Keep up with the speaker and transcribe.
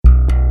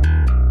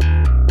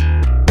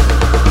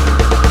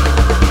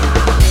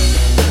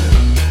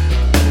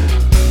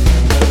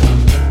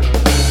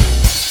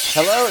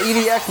Hello,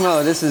 ED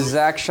ECMO. This is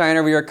Zach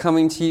Shiner. We are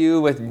coming to you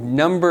with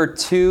number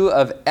 2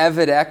 of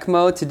EVID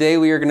ECMO. Today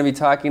we are going to be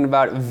talking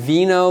about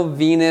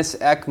veno-venous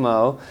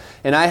ECMO.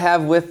 And I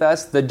have with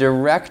us the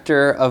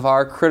director of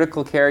our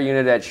critical care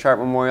unit at Sharp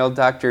Memorial,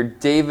 Dr.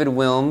 David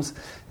Wilms.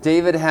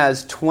 David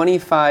has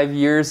 25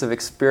 years of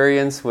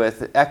experience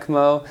with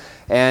ECMO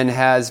and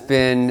has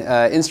been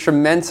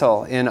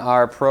instrumental in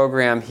our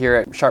program here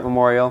at Sharp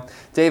Memorial.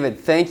 David,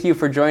 thank you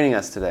for joining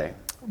us today.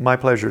 My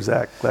pleasure,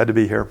 Zach. Glad to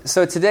be here.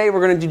 So today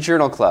we're going to do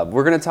Journal Club.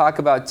 We're going to talk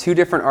about 2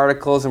 different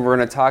articles, and we're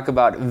going to talk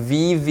about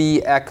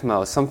VV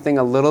ECMO, something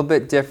a little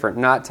bit different.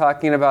 Not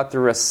talking about the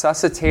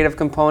resuscitative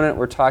component,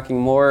 we're talking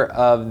more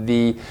of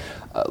the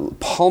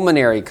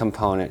pulmonary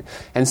component.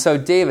 And so,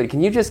 David,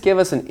 can you just give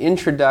us an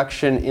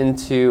introduction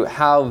into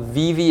how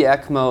VV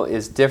ECMO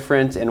is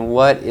different and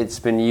what it's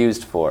been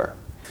used for?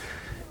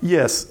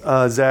 Yes,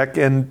 Zach,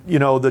 and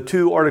the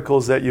 2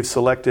 articles that you've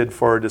selected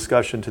for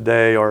discussion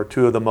today are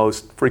 2 of the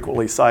most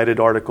frequently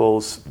cited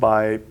articles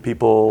by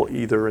people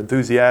either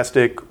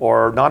enthusiastic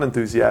or not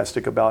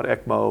enthusiastic about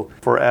ECMO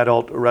for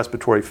adult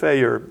respiratory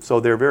failure, so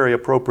they're very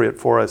appropriate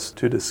for us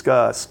to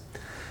discuss.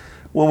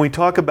 When we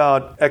talk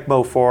about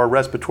ECMO for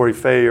respiratory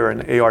failure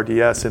and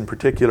ARDS in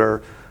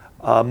particular,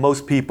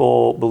 most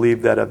people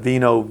believe that a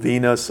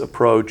veno-venous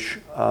approach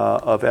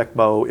of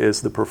ECMO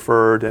is the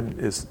preferred and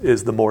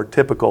is the more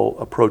typical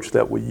approach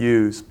that we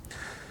use.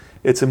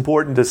 It's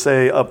important to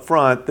say up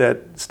front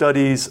that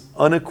studies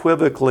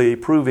unequivocally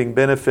proving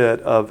benefit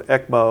of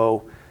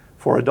ECMO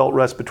for adult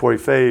respiratory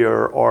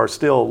failure are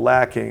still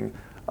lacking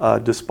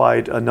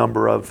despite a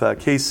number of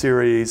case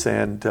series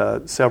and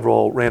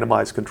several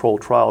randomized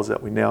controlled trials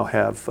that we now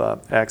have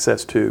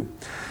access to.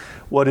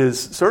 What is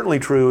certainly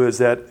true is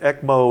that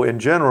ECMO in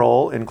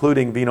general,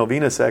 including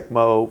veno-venous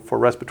ECMO for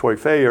respiratory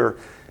failure,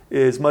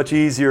 is much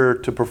easier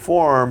to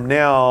perform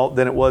now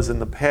than it was in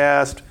the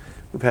past.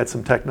 We've had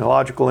some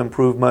technological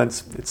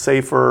improvements. It's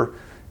safer,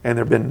 and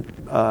there have been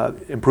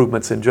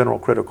improvements in general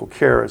critical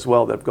care as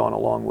well that have gone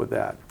along with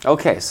that.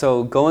 Okay,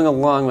 so going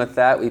along with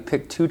that, we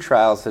picked 2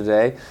 trials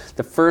today.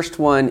 The first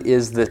one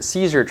is the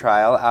seizure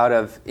trial out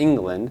of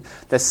England.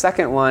 The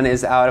second one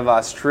is out of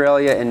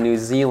Australia and New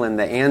Zealand,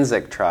 the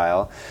ANZIC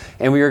trial.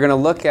 And we are going to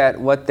look at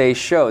what they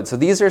showed. So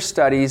these are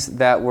studies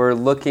that were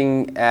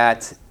looking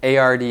at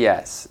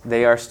ARDS.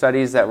 They are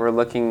studies that were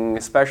looking,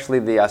 especially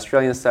the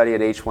Australian study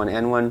at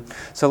H1N1.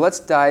 So let's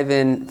dive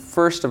in,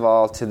 first of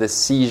all, to the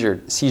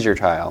seizure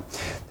trial.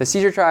 The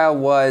seizure trial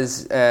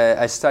was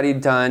a study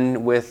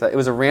done with, it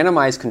was a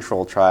randomized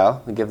control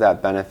trial, I'll give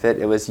that benefit.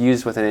 It was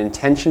used with an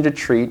intention to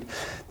treat.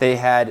 They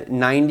had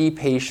 90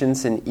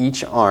 patients in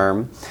each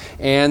arm,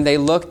 and they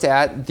looked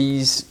at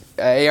these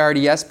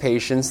ARDS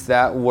patients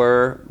that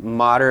were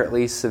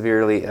moderately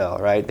severely ill,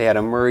 right? They had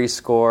a Murray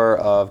score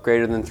of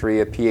greater than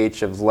 3, a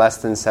pH of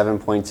less than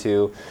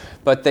 7.2,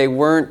 but they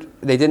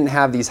didn't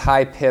have these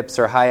high PIPs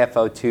or high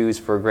FO2s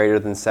for greater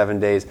than 7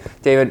 days.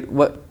 David,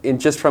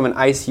 just from an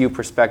ICU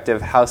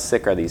perspective, how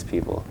sick are these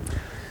people?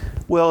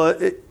 Well,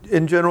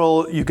 in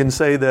general, you can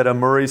say that a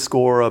Murray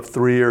score of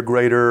 3 or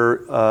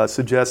greater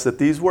suggests that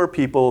these were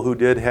people who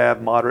did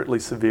have moderately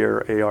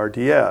severe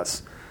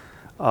ARDS.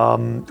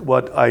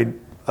 What I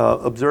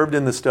observed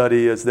in the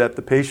study is that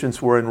the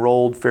patients were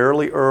enrolled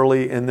fairly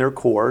early in their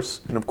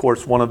course, and of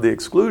course one of the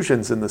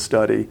exclusions in the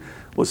study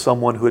was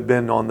someone who had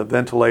been on the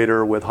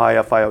ventilator with high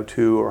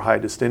FiO2 or high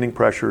distending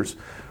pressures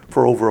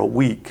for over a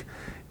week.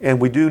 And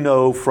we do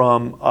know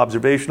from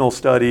observational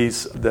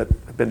studies that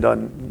have been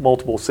done in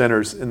multiple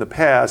centers in the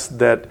past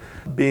that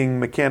being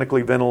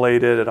mechanically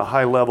ventilated at a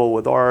high level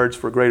with ARDS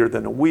for greater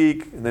than a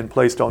week and then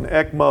placed on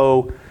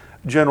ECMO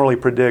generally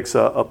predicts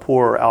a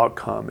poorer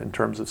outcome in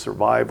terms of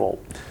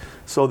survival.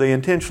 So they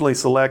intentionally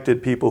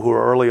selected people who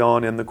are early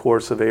on in the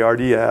course of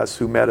ARDS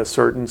who met a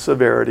certain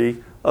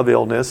severity of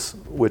illness,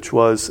 which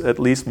was at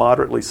least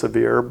moderately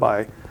severe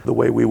by the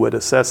way we would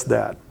assess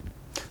that.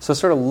 So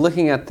sort of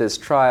looking at this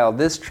trial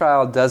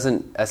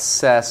doesn't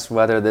assess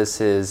whether this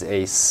is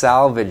a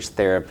salvage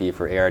therapy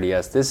for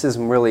ARDS. This is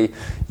really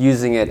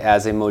using it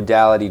as a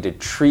modality to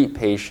treat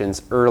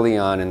patients early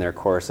on in their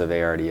course of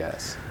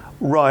ARDS.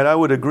 Right, I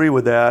would agree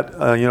with that.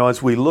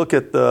 As we look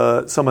at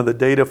some of the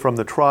data from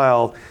the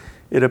trial,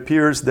 it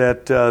appears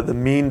that the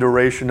mean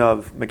duration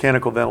of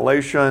mechanical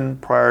ventilation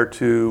prior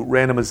to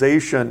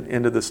randomization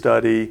into the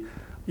study,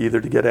 either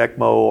to get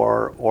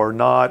ECMO or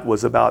not,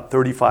 was about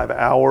 35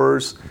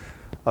 hours,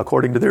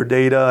 according to their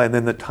data. And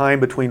then the time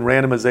between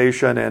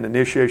randomization and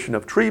initiation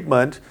of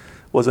treatment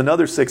was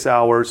another 6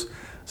 hours.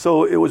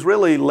 So it was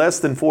really less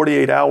than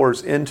 48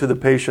 hours into the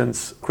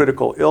patient's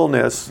critical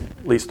illness,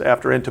 at least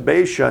after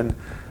intubation,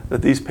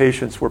 that these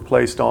patients were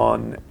placed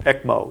on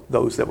ECMO,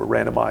 those that were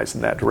randomized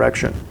in that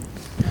direction.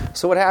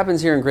 So what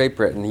happens here in Great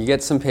Britain, you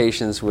get some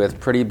patients with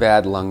pretty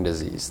bad lung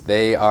disease.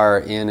 They are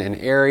in an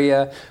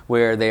area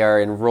where they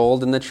are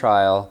enrolled in the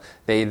trial.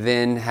 They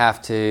then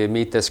have to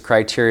meet this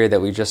criteria that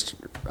we just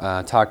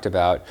talked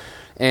about.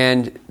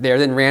 And they're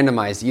then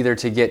randomized either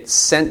to get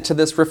sent to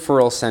this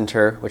referral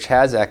center, which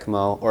has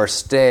ECMO, or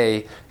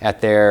stay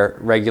at their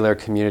regular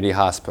community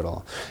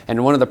hospital.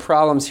 And one of the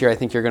problems here I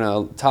think you're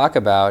going to talk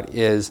about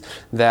is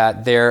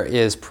that there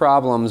is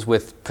problems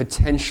with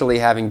potentially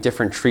having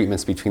different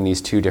treatments between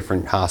these two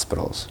different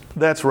hospitals.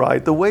 That's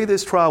right. The way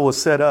this trial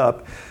was set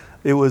up,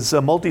 it was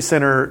a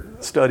multi-center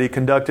study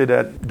conducted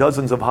at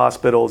dozens of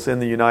hospitals in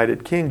the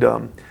United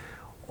Kingdom.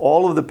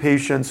 All of the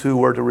patients who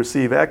were to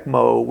receive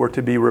ECMO were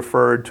to be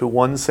referred to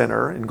one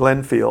center in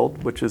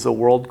Glenfield, which is a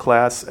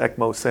world-class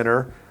ECMO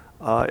center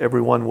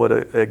everyone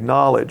would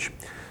acknowledge.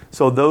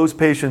 So those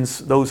patients,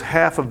 those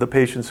half of the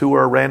patients who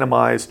were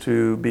randomized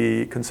to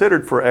be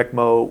considered for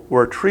ECMO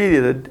were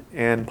treated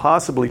and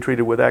possibly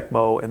treated with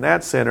ECMO in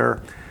that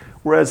center,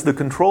 whereas the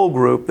control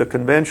group, the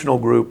conventional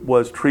group,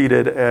 was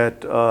treated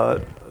at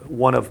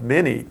one of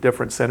many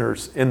different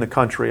centers in the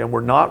country and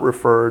were not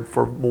referred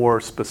for more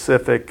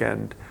specific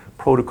and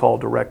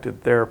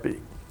protocol-directed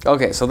therapy.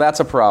 Okay, so that's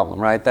a problem,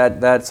 right?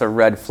 That's a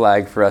red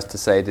flag for us to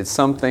say, did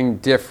something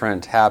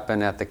different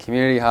happen at the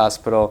community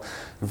hospital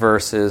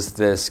versus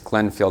this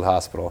Glenfield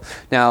hospital?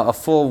 Now, a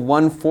full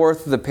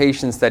 1/4 of the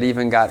patients that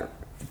even got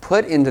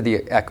put into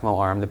the ECMO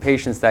arm, the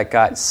patients that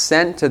got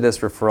sent to this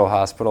referral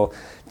hospital,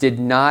 did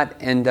not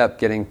end up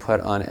getting put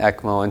on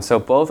ECMO. And so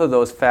both of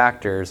those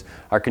factors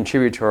are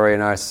contributory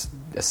in us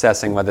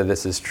assessing whether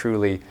this is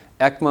truly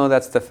ECMO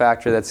that's the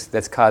factor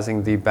that's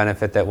causing the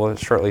benefit that we'll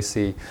shortly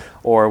see,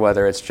 or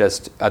whether it's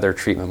just other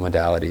treatment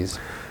modalities.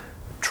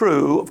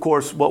 True. Of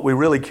course, what we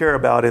really care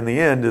about in the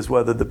end is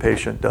whether the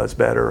patient does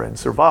better and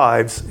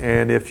survives.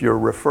 And if you're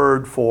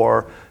referred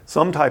for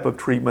some type of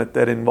treatment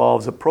that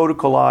involves a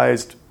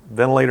protocolized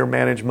ventilator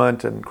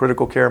management and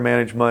critical care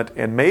management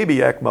and maybe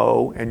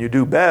ECMO, and you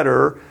do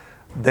better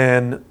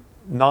than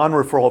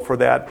non-referral for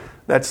that,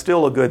 that's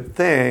still a good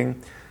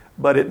thing.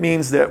 But it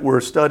means that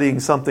we're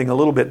studying something a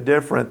little bit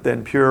different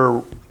than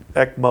pure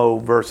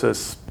ECMO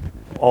versus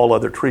all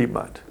other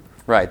treatment.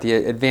 Right, the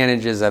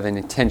advantages of an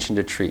intention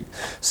to treat.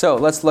 So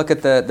let's look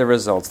at the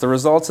results. The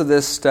results of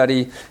this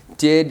study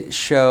did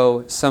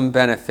show some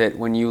benefit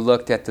when you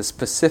looked at the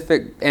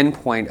specific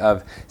endpoint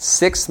of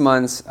 6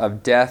 months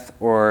of death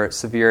or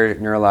severe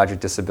neurologic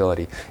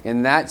disability.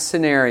 In that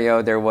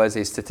scenario, there was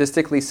a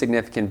statistically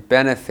significant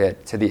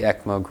benefit to the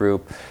ECMO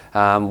group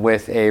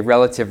with a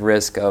relative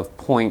risk of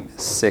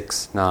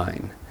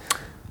 0.69.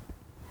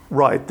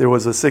 Right, there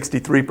was a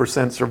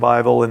 63%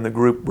 survival in the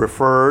group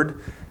referred,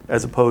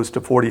 as opposed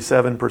to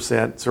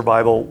 47%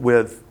 survival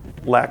with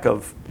lack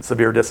of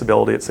severe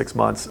disability at 6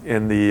 months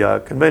in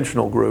the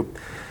conventional group.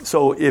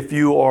 So if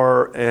you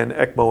are an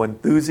ECMO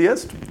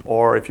enthusiast,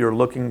 or if you're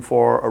looking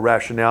for a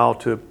rationale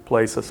to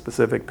place a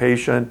specific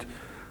patient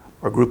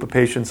or group of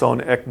patients on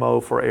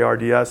ECMO for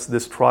ARDS,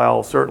 this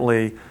trial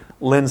certainly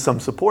lends some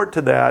support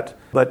to that,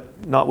 but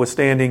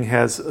notwithstanding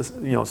has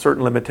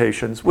certain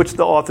limitations, which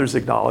the authors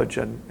acknowledge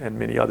and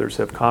many others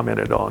have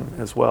commented on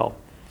as well.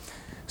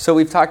 So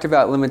we've talked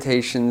about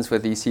limitations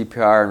with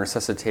eCPR and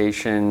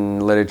resuscitation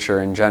literature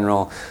in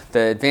general. The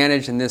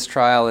advantage in this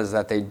trial is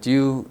that they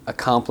do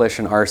accomplish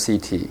an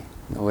RCT,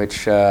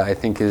 which I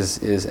think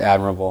is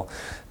admirable.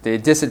 The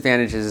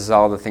disadvantages is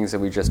all the things that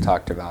we just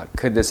talked about.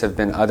 Could this have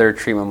been other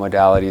treatment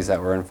modalities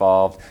that were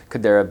involved?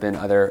 Could there have been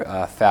other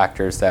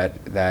factors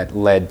that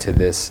led to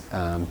this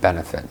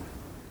benefit?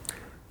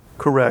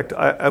 Correct.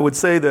 I would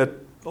say that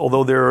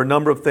although there are a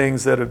number of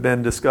things that have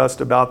been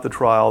discussed about the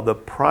trial, the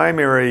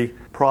primary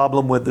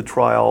problem with the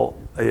trial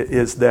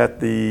is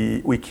that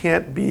we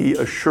can't be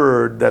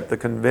assured that the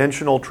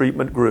conventional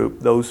treatment group,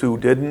 those who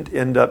didn't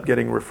end up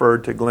getting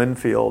referred to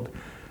Glenfield,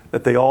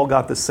 that they all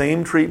got the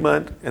same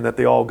treatment and that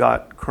they all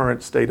got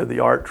current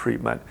state-of-the-art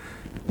treatment,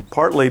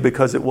 partly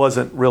because it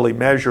wasn't really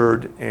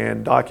measured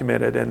and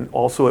documented, and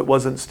also it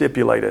wasn't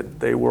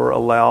stipulated. They were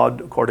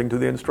allowed, according to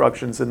the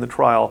instructions in the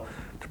trial,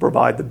 to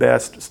provide the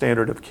best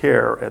standard of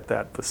care at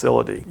that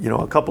facility.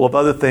 A couple of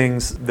other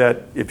things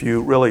that if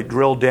you really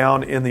drill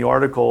down in the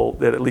article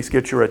that at least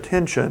get your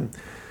attention,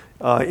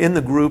 in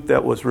the group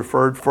that was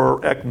referred for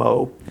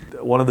ECMO,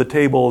 one of the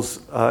tables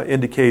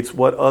indicates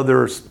what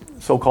other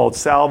so-called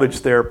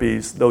salvage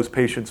therapies those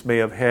patients may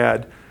have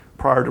had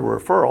prior to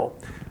referral.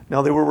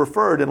 Now, they were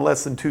referred in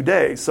less than 2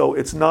 days, so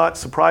it's not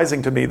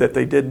surprising to me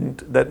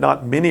that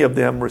not many of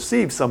them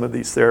received some of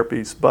these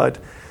therapies. But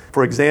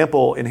for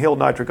example, inhaled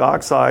nitric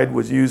oxide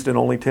was used in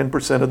only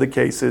 10% of the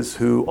cases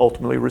who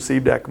ultimately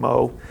received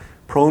ECMO,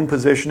 prone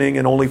positioning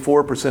in only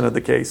 4% of the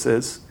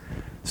cases.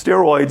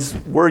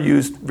 Steroids were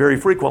used very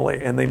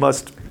frequently, and they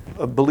must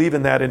believe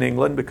in that in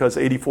England because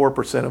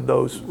 84% of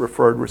those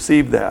referred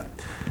received that.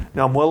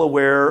 Now, I'm well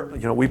aware,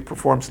 we've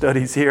performed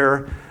studies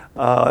here.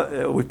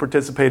 We've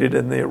participated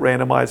in the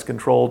randomized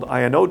controlled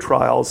INO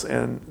trials,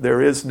 and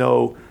there is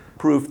no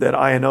proof that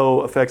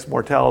INO affects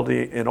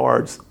mortality in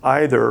ARDS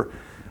either.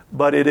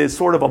 But it is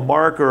sort of a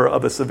marker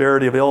of a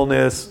severity of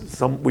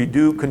illness. We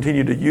do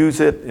continue to use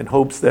it in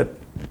hopes that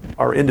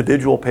our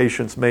individual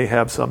patients may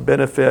have some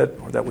benefit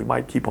or that we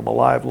might keep them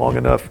alive long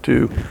enough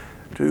to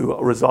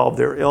resolve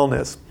their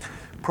illness.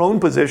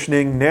 Prone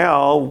positioning,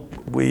 now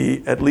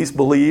we at least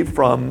believe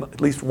from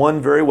at least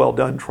one very well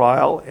done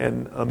trial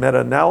and a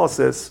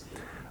meta-analysis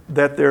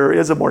that there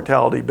is a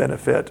mortality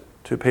benefit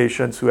to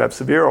patients who have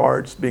severe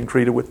ARDS being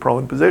treated with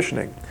prone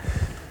positioning.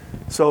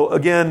 So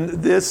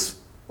again, this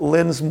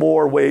lends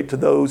more weight to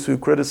those who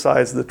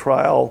criticize the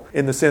trial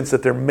in the sense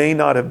that there may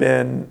not have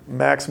been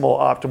maximal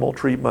optimal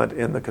treatment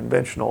in the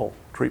conventional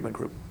treatment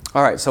group.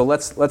 All right, so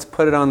let's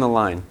put it on the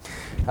line.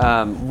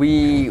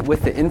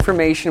 With the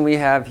information we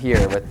have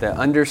here, with the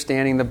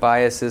understanding the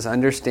biases,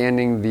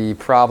 understanding the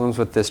problems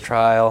with this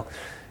trial,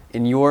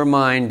 in your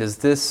mind, does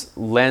this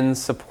lend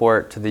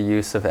support to the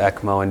use of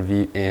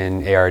ECMO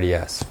in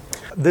ARDS?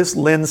 This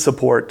lends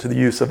support to the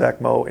use of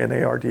ECMO in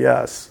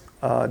ARDS,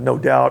 no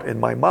doubt in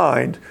my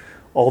mind,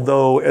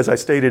 although, as I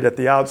stated at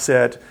the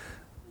outset,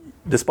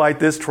 despite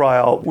this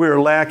trial,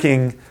 we're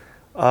lacking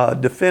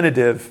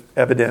definitive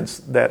evidence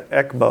that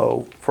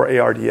ECMO for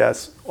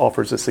ARDS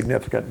offers a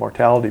significant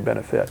mortality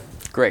benefit.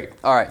 Great.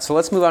 All right, so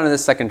let's move on to the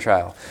second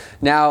trial.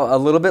 Now, a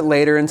little bit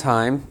later in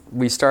time,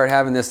 we start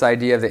having this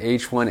idea of the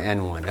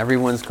H1N1.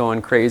 Everyone's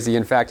going crazy.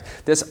 In fact,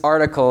 this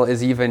article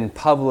is even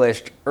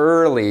published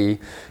early,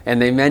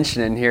 and they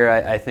mention in here,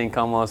 I think,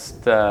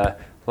 almost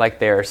like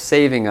they are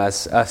saving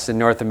us in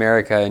North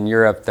America and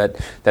Europe,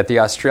 that the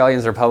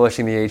Australians are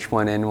publishing the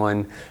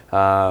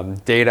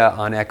H1N1 data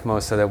on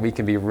ECMO so that we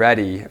can be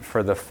ready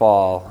for the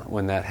fall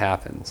when that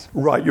happens.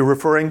 Right. You're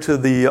referring to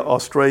the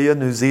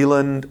Australia-New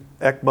Zealand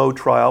ECMO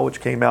trial, which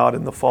came out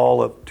in the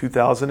fall of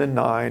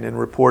 2009 and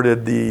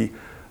reported the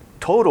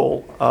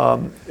total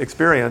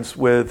experience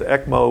with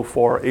ECMO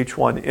for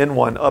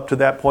H1N1 up to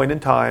that point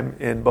in time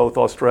in both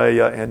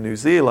Australia and New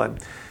Zealand.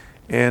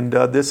 And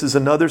this is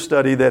another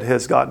study that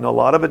has gotten a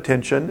lot of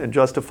attention, and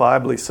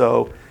justifiably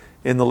so,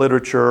 in the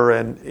literature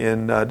and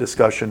in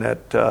discussion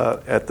at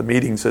the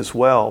meetings as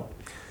well.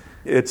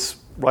 It's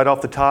right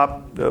off the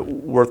top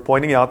worth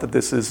pointing out that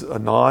this is a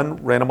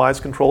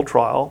non-randomized controlled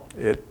trial.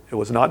 It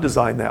was not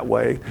designed that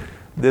way.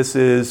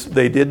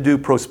 They did do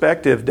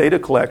prospective data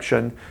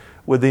collection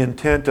with the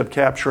intent of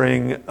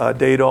capturing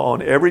data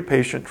on every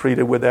patient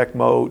treated with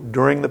ECMO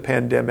during the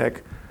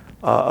pandemic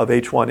of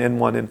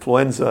H1N1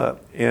 influenza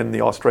in the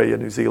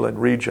Australia-New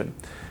Zealand region.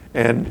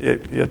 And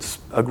it's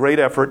a great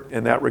effort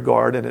in that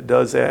regard, and it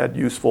does add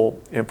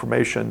useful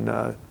information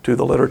to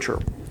the literature.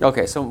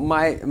 Okay, so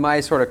my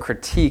sort of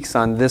critiques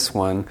on this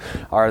one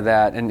are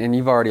that, and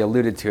you've already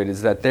alluded to it,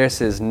 is that this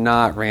is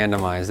not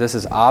randomized. This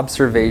is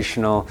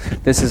observational.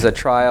 This is a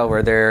trial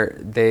where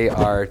they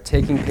are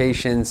taking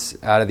patients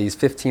out of these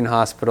 15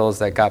 hospitals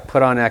that got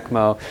put on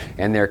ECMO,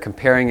 and they're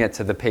comparing it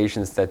to the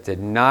patients that did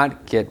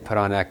not get put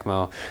on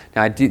ECMO.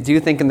 Now, I do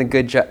think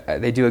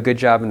they do a good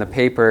job in the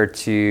paper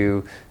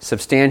to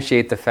substantiate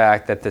the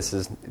fact that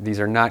these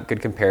are not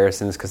good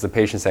comparisons, because the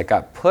patients that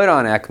got put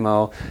on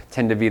ECMO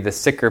tend to be the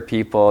sicker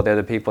people. They're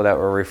the people that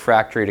were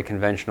refractory to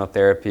conventional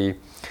therapy.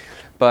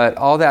 But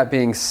all that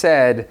being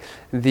said,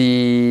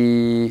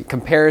 the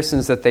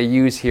comparisons that they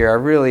use here are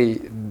really,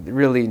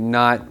 really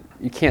not,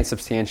 you can't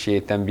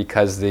substantiate them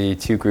because the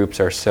two groups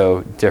are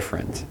so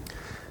different.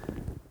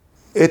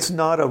 It's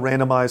not a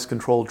randomized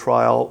controlled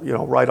trial,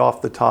 right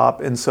off the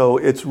top, and so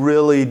it's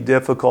really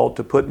difficult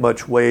to put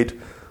much weight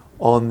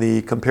on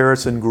the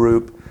comparison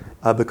group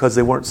because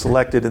they weren't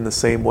selected in the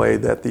same way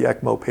that the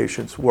ECMO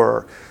patients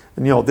were.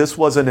 And, this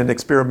wasn't an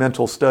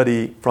experimental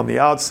study from the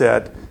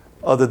outset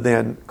other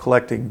than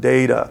collecting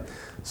data.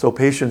 So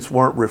patients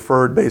weren't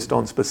referred based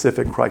on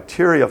specific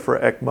criteria for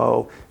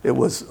ECMO. It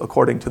was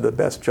according to the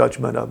best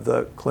judgment of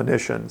the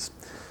clinicians.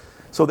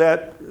 So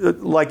that,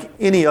 like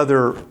any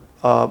other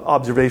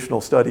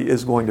observational study,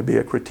 is going to be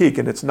a critique,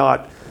 and it's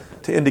not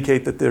to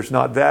indicate that there's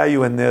not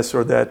value in this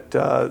or that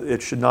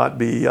it should not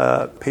be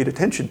paid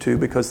attention to,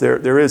 because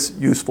there is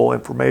useful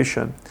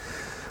information.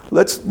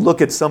 Let's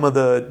look at some of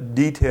the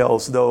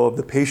details, though, of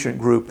the patient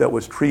group that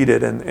was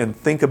treated and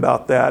think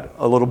about that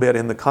a little bit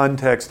in the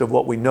context of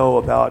what we know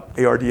about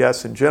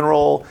ARDS in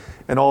general,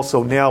 and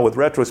also now with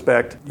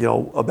retrospect,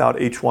 about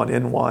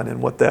H1N1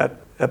 and what that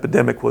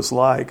epidemic was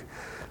like.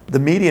 The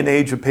median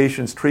age of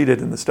patients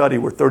treated in the study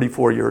were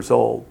 34 years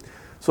old.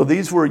 So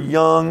these were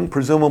young,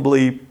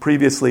 presumably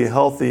previously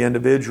healthy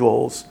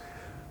individuals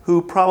who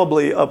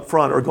probably up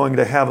front are going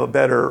to have a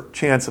better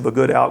chance of a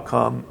good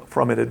outcome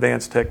from an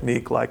advanced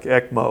technique like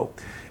ECMO.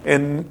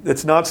 And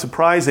it's not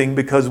surprising,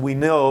 because we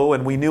know,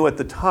 and we knew at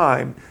the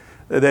time,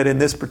 that in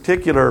this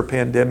particular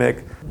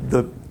pandemic,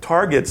 the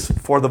targets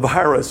for the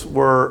virus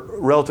were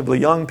relatively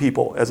young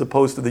people, as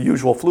opposed to the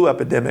usual flu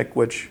epidemic,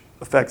 which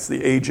affects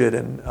the aged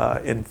and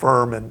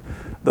infirm and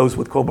those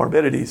with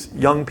comorbidities.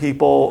 Young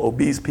people,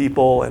 obese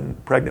people,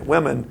 and pregnant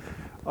women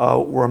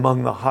were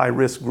among the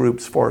high-risk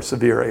groups for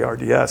severe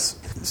ARDS.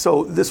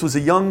 So this was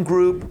a young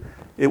group.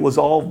 It was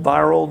all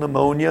viral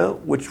pneumonia,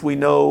 which we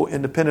know,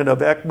 independent of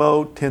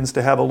ECMO, tends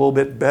to have a little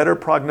bit better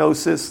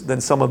prognosis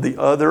than some of the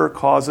other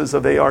causes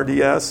of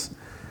ARDS.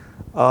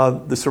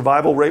 The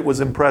survival rate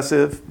was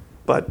impressive,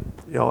 but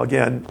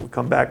again, we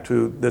come back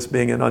to this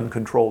being an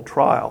uncontrolled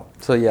trial.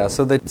 So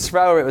the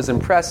survival rate was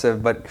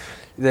impressive, but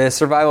the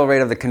survival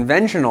rate of the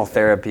conventional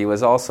therapy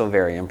was also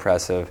very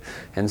impressive.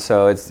 And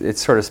so it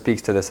sort of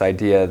speaks to this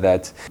idea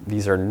that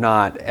these are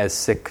not as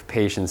sick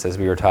patients as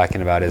we were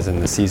talking about as in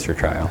the Caesar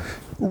trial.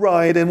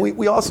 Right, and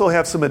we also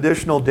have some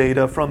additional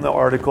data from the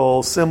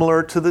article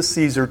similar to the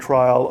Caesar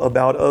trial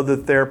about other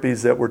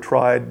therapies that were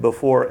tried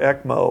before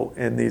ECMO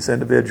in these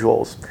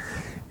individuals.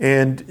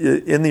 And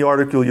in the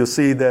article, you'll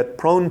see that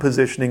prone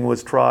positioning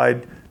was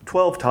tried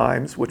 12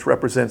 times, which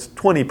represents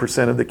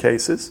 20% of the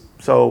cases.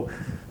 So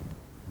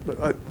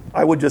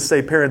I would just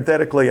say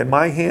parenthetically, in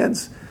my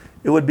hands,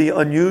 it would be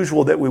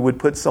unusual that we would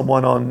put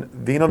someone on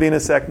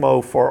veno-venous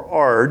ECMO for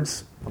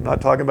ARDS. I'm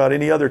not talking about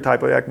any other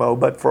type of ECMO,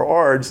 but for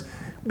ARDS, it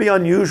would be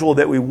unusual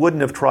that we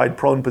wouldn't have tried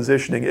prone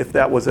positioning if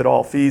that was at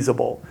all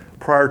feasible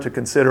prior to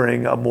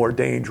considering a more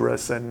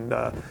dangerous and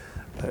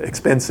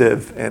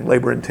expensive and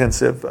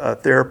labor-intensive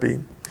therapy.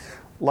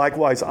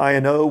 Likewise,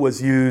 INO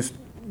was used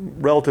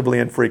relatively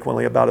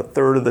infrequently, about a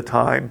third of the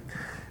time.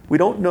 We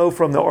don't know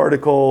from the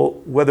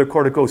article whether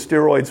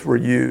corticosteroids were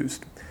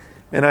used.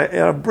 And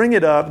I bring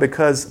it up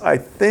because I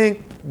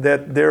think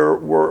that there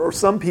were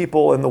some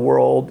people in the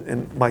world,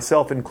 and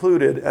myself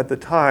included at the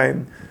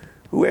time,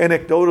 who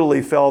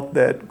anecdotally felt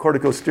that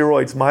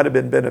corticosteroids might have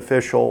been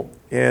beneficial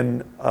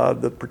in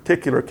the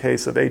particular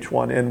case of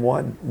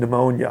H1N1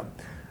 pneumonia.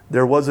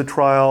 There was a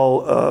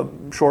trial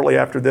shortly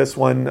after this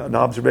one, an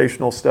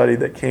observational study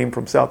that came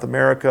from South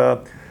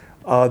America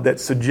that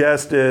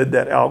suggested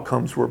that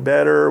outcomes were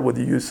better with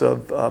the use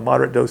of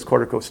moderate dose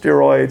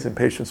corticosteroids in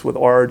patients with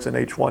ARDS and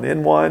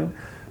H1N1.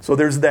 So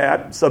there's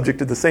that, subject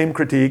to the same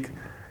critique.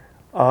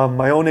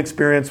 My own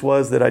experience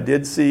was that I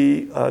did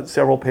see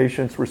several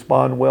patients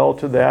respond well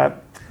to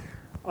that.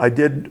 I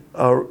did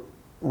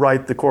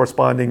write the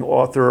corresponding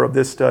author of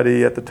this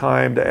study at the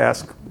time to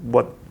ask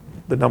what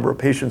the number of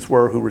patients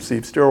were who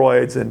received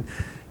steroids, and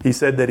he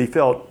said that he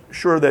felt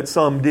sure that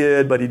some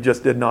did, but he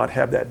just did not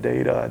have that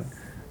data and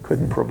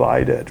couldn't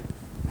provide it.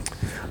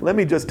 Let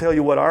me just tell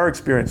you what our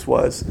experience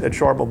was at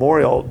Sharp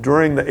Memorial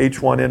during the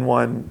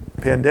H1N1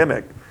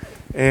 pandemic.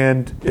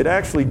 And it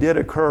actually did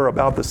occur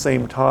about the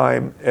same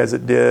time as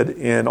it did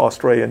in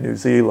Australia and New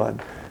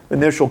Zealand.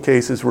 Initial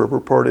cases were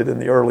reported in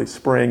the early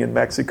spring in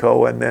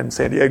Mexico, and then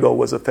San Diego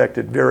was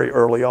affected very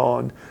early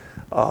on.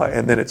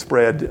 And then it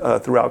spread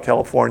throughout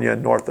California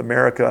and North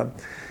America.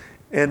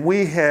 And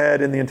we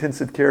had in the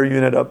intensive care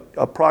unit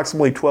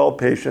approximately 12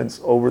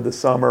 patients over the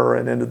summer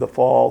and into the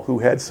fall who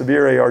had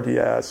severe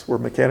ARDS, were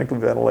mechanically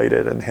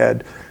ventilated, and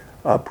had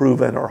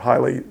proven or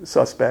highly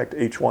suspect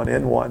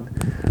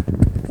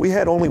H1N1. We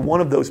had only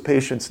one of those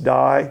patients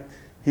die.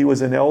 He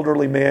was an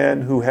elderly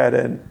man who had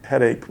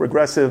a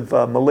progressive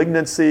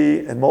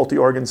malignancy and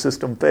multi-organ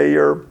system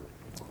failure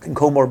and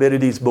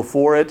comorbidities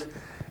before it,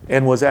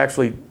 and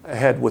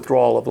had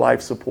withdrawal of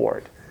life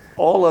support.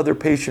 All other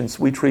patients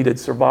we treated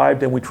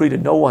survived, and we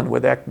treated no one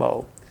with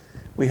ECMO.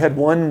 We had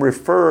one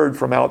referred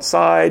from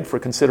outside for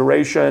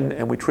consideration,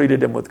 and we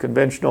treated him with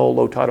conventional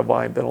low tidal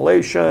volume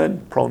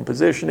ventilation, prone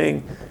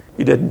positioning.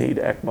 He didn't need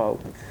ECMO.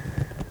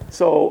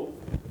 So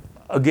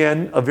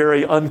again, a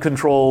very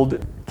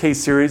uncontrolled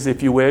case series,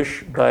 if you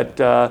wish, but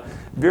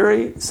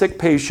very sick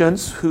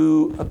patients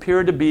who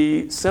appear to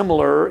be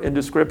similar in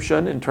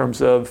description in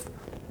terms of,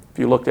 if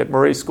you looked at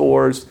Murray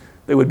scores,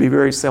 they would be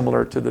very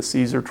similar to the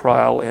Caesar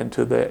trial and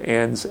to the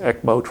ANS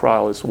ECMO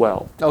trial as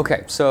well.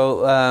 Okay,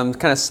 so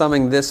kind of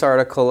summing this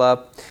article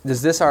up,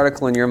 does this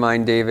article in your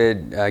mind,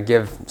 David,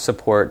 give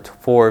support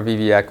for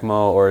VV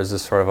ECMO, or is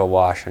this sort of a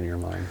wash in your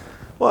mind?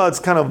 Well, it's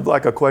kind of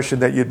like a question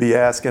that you'd be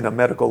asked in a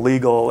medical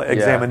legal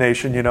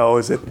examination,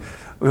 is it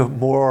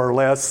more or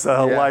less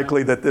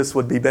likely that this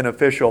would be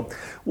beneficial?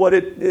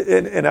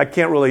 And I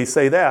can't really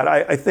say that.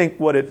 I think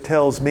what it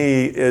tells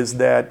me is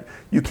that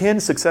you can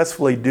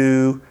successfully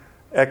do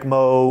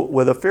ECMO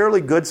with a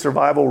fairly good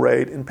survival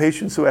rate in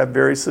patients who have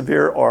very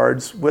severe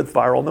ARDS with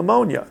viral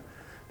pneumonia.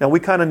 Now, we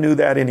kind of knew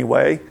that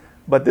anyway,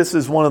 but this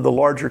is one of the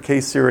larger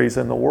case series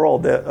in the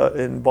world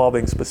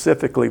involving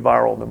specifically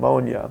viral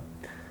pneumonia.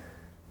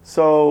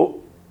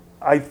 So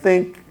I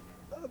think,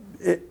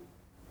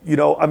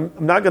 I'm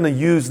not going to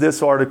use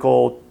this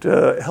article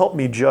to help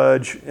me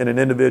judge in an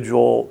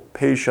individual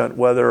patient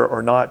whether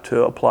or not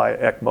to apply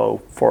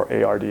ECMO for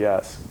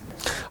ARDS.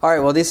 All right,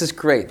 well, this is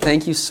great.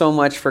 Thank you so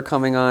much for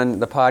coming on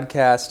the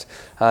podcast.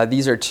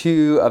 These are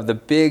two of the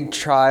big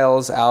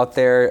trials out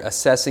there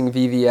assessing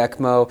VV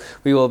ECMO.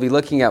 We will be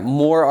looking at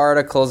more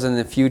articles in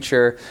the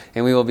future,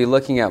 and we will be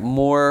looking at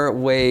more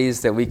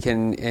ways that we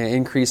can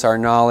increase our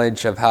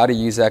knowledge of how to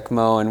use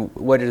ECMO and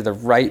what are the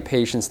right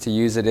patients to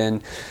use it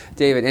in.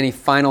 David, any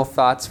final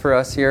thoughts for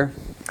us here?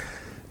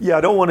 Yeah,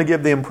 I don't want to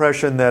give the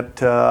impression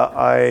that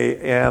I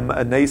am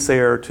a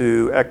naysayer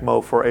to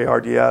ECMO for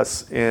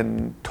ARDS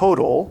in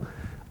total.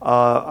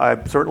 I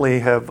certainly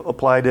have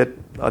applied it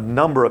a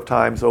number of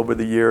times over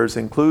the years,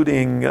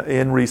 including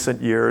in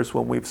recent years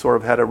when we've sort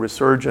of had a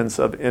resurgence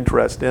of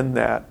interest in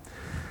that.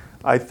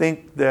 I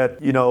think that,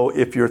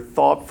 if you're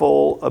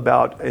thoughtful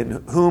about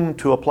in whom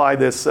to apply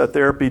this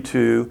therapy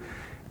to,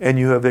 and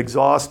you have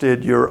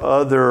exhausted your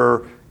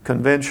other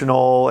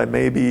conventional and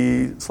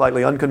maybe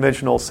slightly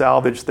unconventional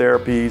salvage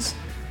therapies,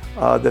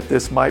 that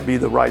this might be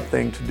the right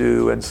thing to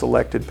do in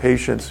selected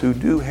patients who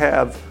do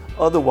have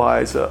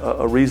otherwise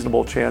a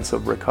reasonable chance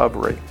of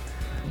recovery.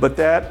 But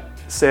that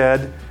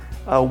said,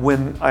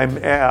 when I'm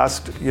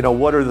asked,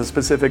 what are the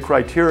specific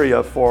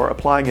criteria for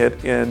applying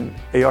it in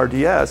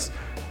ARDS,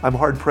 I'm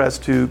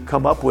hard-pressed to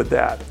come up with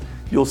that.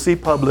 You'll see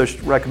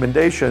published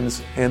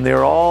recommendations, and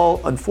they're all,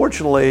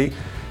 unfortunately,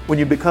 when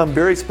you become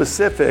very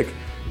specific,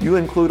 you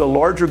include a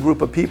larger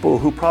group of people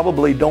who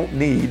probably don't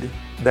need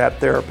that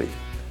therapy.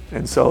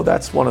 And so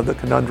that's one of the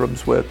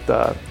conundrums with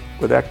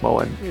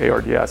ECMO and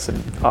ARDS,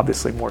 and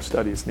obviously more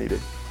studies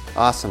needed.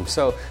 Awesome.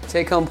 So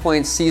take-home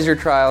point, CAESAR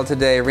trial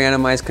today,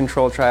 randomized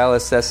controlled trial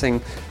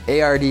assessing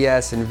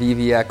ARDS and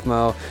VV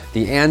ECMO.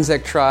 The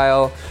ANZAC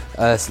trial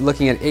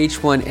looking at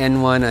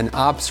H1N1, an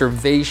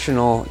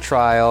observational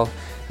trial.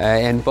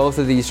 And both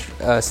of these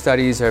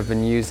studies have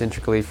been used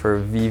integrally for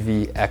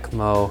VV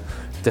ECMO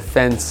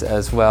defense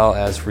as well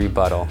as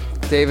rebuttal.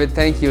 David,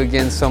 thank you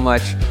again so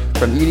much.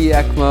 From ED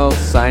ECMO,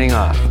 signing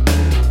off.